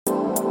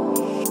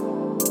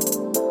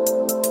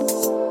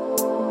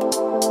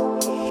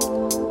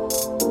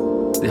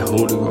the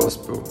Holy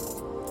Gospel.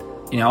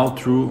 In all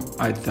truth,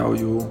 I tell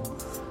you,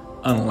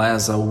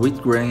 unless a wheat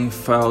grain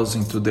falls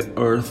into the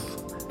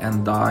earth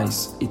and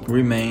dies, it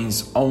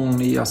remains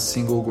only a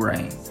single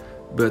grain.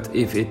 But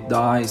if it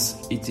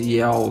dies, it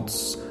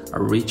yields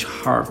a rich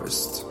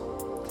harvest.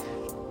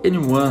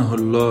 Anyone who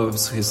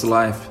loves his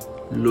life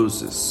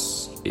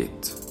loses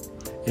it.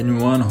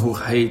 Anyone who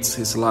hates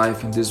his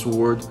life in this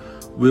world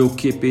will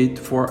keep it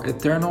for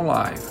eternal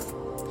life.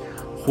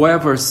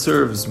 Whoever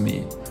serves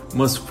me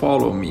must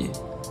follow me,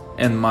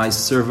 and my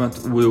servant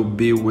will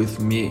be with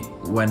me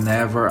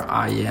whenever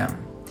I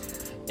am.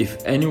 If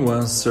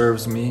anyone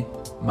serves me,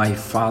 my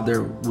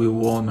Father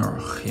will honor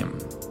him.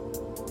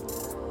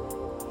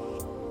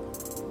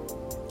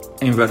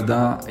 Em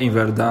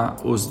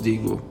verdade os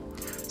digo,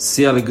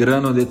 si el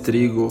grano de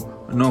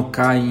trigo no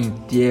cae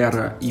en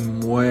tierra y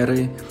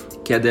muere,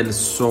 queda él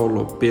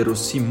solo, pero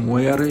si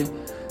muere,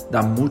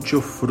 da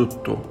mucho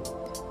fruto.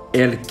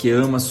 El que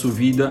ama su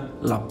vida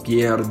la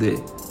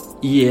pierde,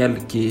 y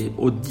el que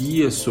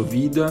odia su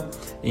vida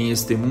en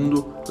este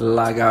mundo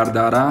la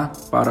guardará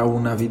para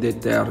una vida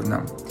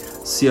eterna.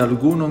 Si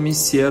alguno me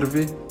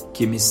sirve,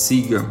 que me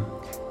siga,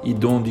 y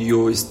donde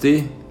yo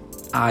esté,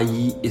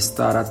 ahí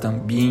estará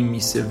también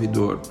mi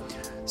servidor.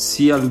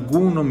 Si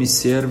alguno me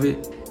sirve,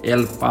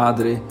 el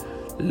Padre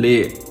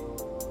le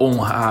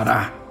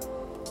honrará.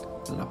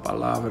 La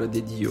palabra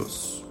de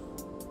Dios.